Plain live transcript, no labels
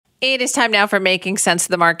It is time now for Making Sense of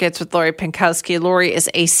the Markets with Lori Pinkowski. Lori is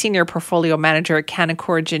a senior portfolio manager at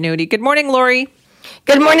Canaccord Genuity. Good morning, Lori.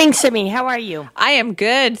 Good morning, Simi. How are you? I am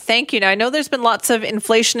good. Thank you. Now, I know there's been lots of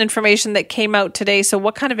inflation information that came out today. So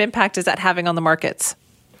what kind of impact is that having on the markets?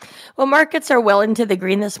 Well, markets are well into the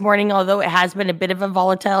green this morning, although it has been a bit of a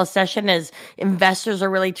volatile session as investors are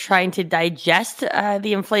really trying to digest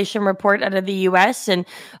the inflation report out of the U.S. And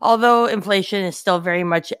although inflation is still very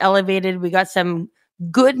much elevated, we got some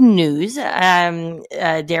good news,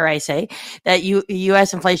 dare I say, that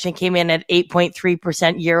U.S. inflation came in at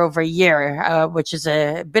 8.3% year over year, which is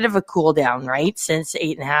a bit of a cool down, right, since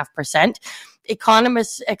 8.5%.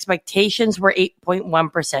 Economists' expectations were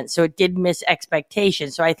 8.1%. So it did miss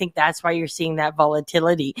expectations. So I think that's why you're seeing that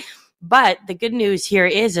volatility. But the good news here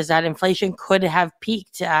is that inflation could have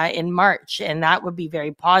peaked in March, and that would be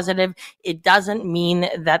very positive. It doesn't mean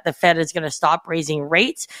that the Fed is going to stop raising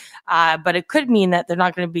rates, but it could mean that they're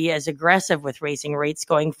not going to be as aggressive with raising rates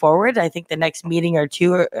going forward. I think the next meeting or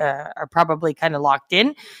two are probably kind of locked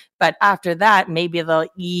in. But after that, maybe they'll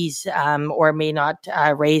ease or may not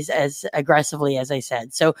raise as aggressively, as I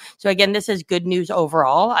said. So again, this is good news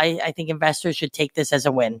overall. I think investors should take this as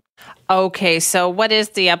a win. Okay, so what is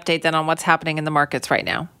the update then on what's happening in the markets right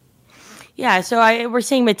now? Yeah, so we're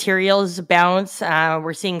seeing materials bounce.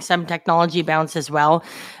 We're seeing some technology bounce as well.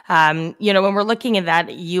 When we're looking at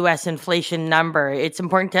that U.S. inflation number, it's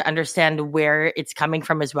important to understand where it's coming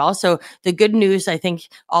from as well. So the good news, I think,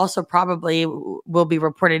 also probably will be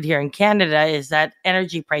reported here in Canada is that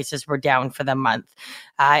energy prices were down for the month,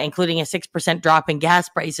 including a 6% drop in gas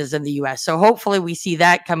prices in the U.S. So hopefully we see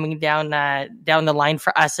that coming down the line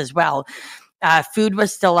for us as well. Food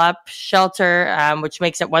was still up. Shelter, which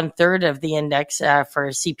makes it 1/3 of the index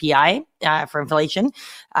for CPI, for inflation,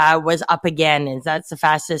 was up again. And that's the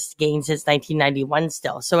fastest gain since 1991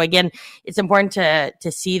 still. So again, it's important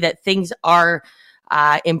to see that things are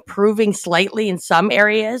improving slightly in some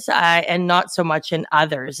areas and not so much in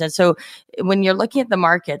others. And so when you're looking at the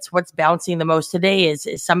markets, what's bouncing the most today is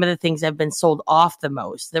some of the things that have been sold off the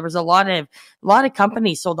most. There was a lot of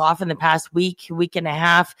companies sold off in the past week and a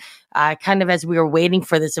half, kind of as we were waiting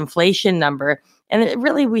for this inflation number. And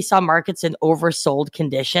really, we saw markets in oversold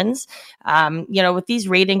conditions. With these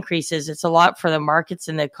rate increases, it's a lot for the markets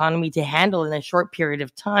and the economy to handle in a short period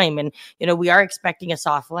of time. And, we are expecting a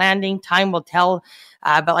soft landing. Time will tell.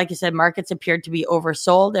 But like I said, markets appeared to be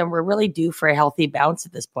oversold, and we're really due for a healthy bounce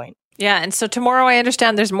at this point. Yeah. And so tomorrow, I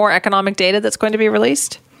understand there's more economic data that's going to be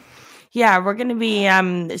released. Yeah, we're going to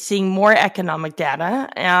be seeing more economic data.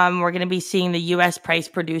 We're going to be seeing the U.S. Price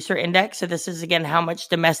Producer Index. So this is, again, how much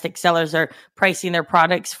domestic sellers are pricing their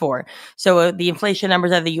products for. So the inflation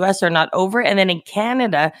numbers of the U.S. are not over. And then in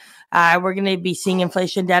Canada, we're going to be seeing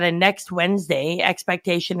inflation data next Wednesday.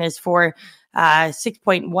 Expectation is for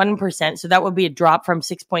 6.1%. So that would be a drop from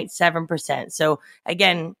 6.7%. So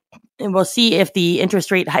again, and we'll see if the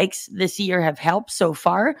interest rate hikes this year have helped so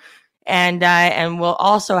far. And we'll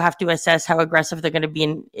also have to assess how aggressive they're going to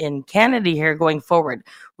be in Canada here going forward.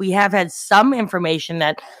 We have had some information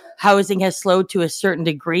that housing has slowed to a certain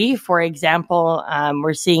degree. For example,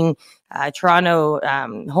 we're seeing Toronto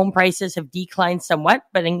home prices have declined somewhat,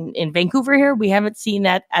 but in Vancouver here, we haven't seen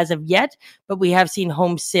that as of yet, but we have seen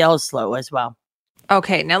home sales slow as well.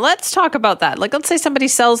 Okay, now let's talk about that. Like, let's say somebody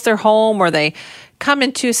sells their home or they come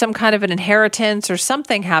into some kind of an inheritance or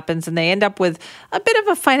something happens and they end up with a bit of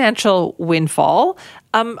a financial windfall.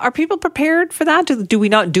 Are people prepared for that? Do we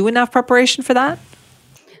not do enough preparation for that?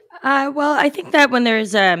 Well, I think that when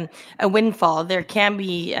there's a windfall, there can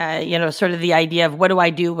be, sort of the idea of what do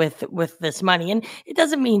I do with this money? And it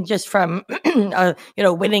doesn't mean just from,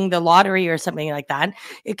 winning the lottery or something like that.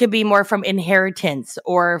 It could be more from inheritance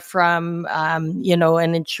or from, an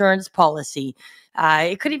insurance policy.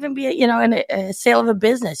 It could even be, a sale of a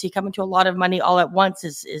business. You come into a lot of money all at once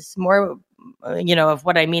is more, of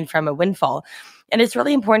what I mean from a windfall. And it's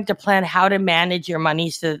really important to plan how to manage your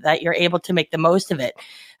money so that you're able to make the most of it.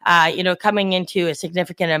 Coming into a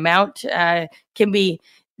significant amount can be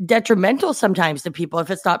detrimental sometimes to people if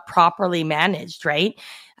it's not properly managed, right?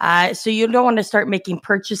 So you don't want to start making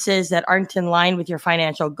purchases that aren't in line with your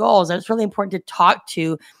financial goals. And it's really important to talk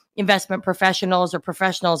to investment professionals or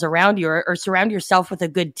professionals around you, or surround yourself with a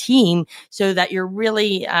good team so that you're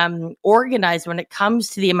really organized when it comes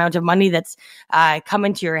to the amount of money that's come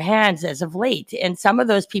into your hands as of late. And some of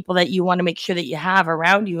those people that you want to make sure that you have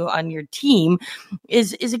around you on your team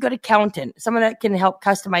is a good accountant, someone that can help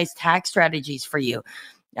customize tax strategies for you.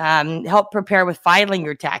 Help prepare with filing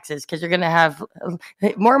your taxes, because you're going to have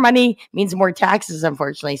more money means more taxes,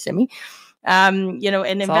 unfortunately, Simi. An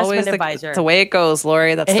investment advisor. It's the way it goes,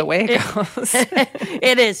 Lori. That's the way it goes.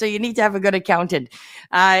 It is. So you need to have a good accountant.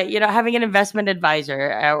 Having an investment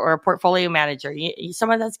advisor or a portfolio manager,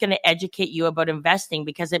 someone that's going to educate you about investing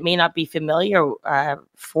because it may not be familiar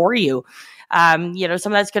for you.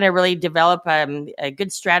 Someone that's going to really develop a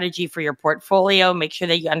good strategy for your portfolio, make sure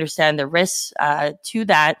that you understand the risks to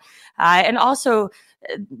that. And also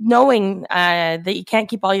knowing that you can't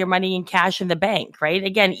keep all your money in cash in the bank, right?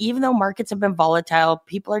 Again, even though markets have been volatile,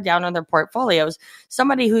 people are down on their portfolios.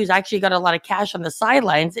 Somebody who's actually got a lot of cash on the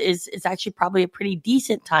sidelines is actually probably a pretty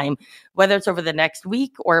decent time, whether it's over the next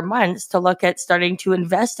week or months, to look at starting to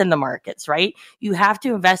invest in the markets, right? You have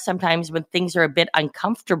to invest sometimes when things are a bit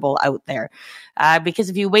uncomfortable out there. Because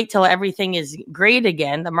if you wait till everything is great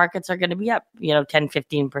again, the markets are going to be up, 10,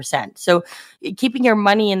 15%. So keeping your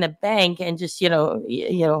money in the bank and just,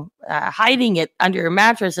 hiding it under your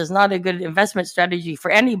mattress is not a good investment strategy for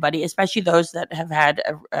anybody, especially those that have had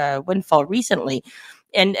a windfall recently.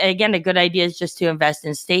 And again, a good idea is just to invest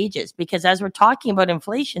in stages, because as we're talking about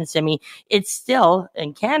inflation, Simi, it's still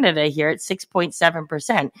in Canada here at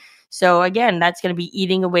 6.7%. So again, that's going to be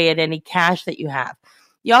eating away at any cash that you have.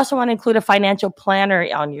 You also want to include a financial planner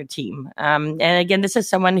on your team. And again, this is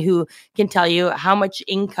someone who can tell you how much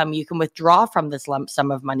income you can withdraw from this lump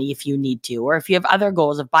sum of money if you need to, or if you have other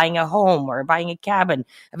goals of buying a home or buying a cabin,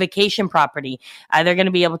 a vacation property, they're going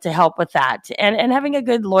to be able to help with that. And having a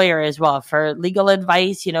good lawyer as well for legal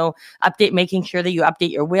advice, making sure that you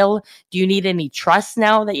update your will. Do you need any trust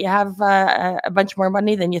now that you have a bunch more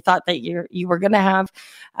money than you thought that you were going to have?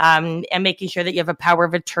 And making sure that you have a power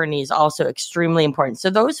of attorney is also extremely important.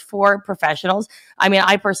 So those 4 professionals,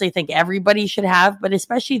 I personally think everybody should have, but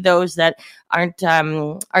especially those that aren't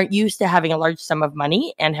used to having a large sum of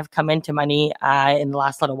money and have come into money in the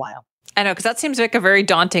last little while. I know, because that seems like a very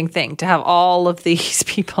daunting thing to have all of these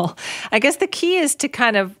people. I guess the key is to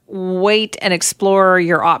kind of wait and explore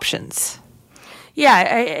your options.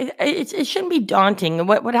 Yeah, it shouldn't be daunting.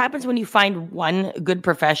 What happens when you find one good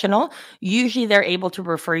professional? Usually they're able to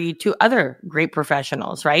refer you to other great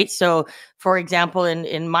professionals, right? So, for example,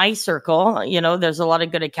 in my circle, there's a lot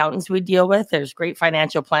of good accountants we deal with. There's great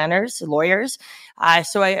financial planners, lawyers.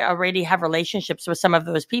 So I already have relationships with some of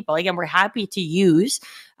those people. Again, we're happy to use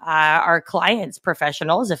our clients'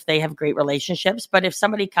 professionals if they have great relationships. But if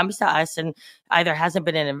somebody comes to us and either hasn't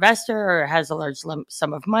been an investor or has a large lump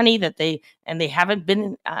sum of money that they haven't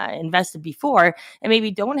been invested before, and maybe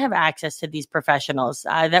don't have access to these professionals,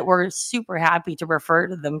 that we're super happy to refer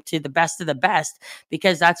to them to the best of the best,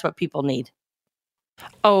 because that's what people need.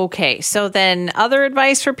 Okay, so then other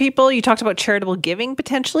advice for people, you talked about charitable giving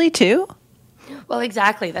potentially too? Well,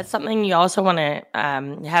 exactly. That's something you also want to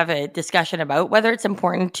have a discussion about, whether it's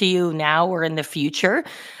important to you now or in the future.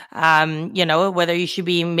 Whether you should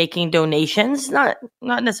be making donations, not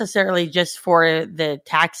necessarily just for the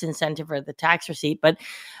tax incentive or the tax receipt, but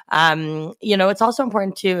it's also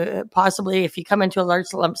important to possibly, if you come into a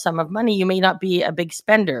large lump sum of money, you may not be a big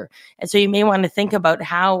spender. And so you may want to think about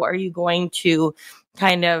how are you going to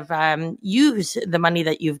kind of use the money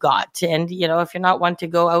that you've got. And, if you're not one to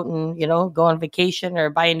go out and, go on vacation or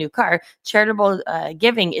buy a new car, charitable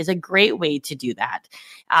giving is a great way to do that.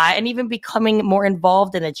 And even becoming more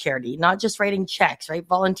involved in a charity, not just writing checks, right?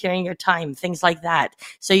 Volunteering your time, things like that.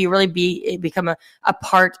 So you really become a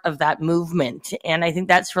part of that movement. And I think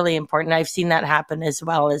that's really important. I've seen that happen as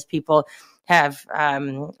well as people have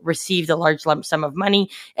received a large lump sum of money,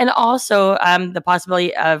 and also the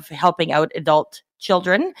possibility of helping out adult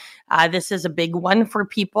children. This is a big one for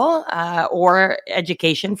people, or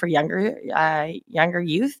education for younger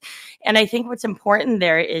youth. And I think what's important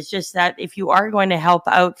there is just that if you are going to help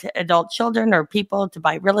out adult children or people to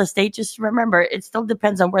buy real estate, just remember it still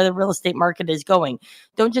depends on where the real estate market is going.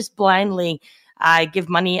 Don't just blindly give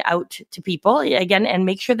money out to people again, and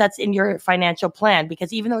make sure that's in your financial plan,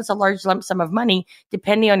 because even though it's a large lump sum of money,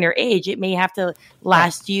 depending on your age, it may have to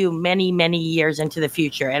last you many, many years into the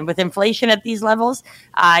future. And with inflation at these levels,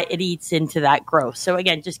 it eats into that growth. So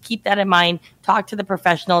again, just keep that in mind. Talk to the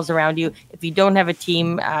professionals around you. If you don't have a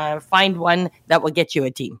team, find one that will get you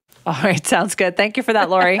a team. All right. Sounds good. Thank you for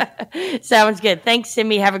that, Lori. Sounds good. Thanks,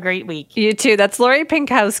 Simi. Have a great week. You too. That's Lori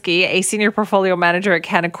Pinkowski, a senior portfolio manager at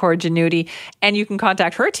Canaccord Genuity. And you can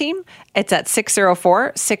contact her team. It's at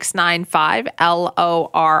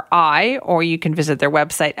 604-695-LORI, or you can visit their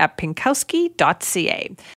website at pinkowski.ca.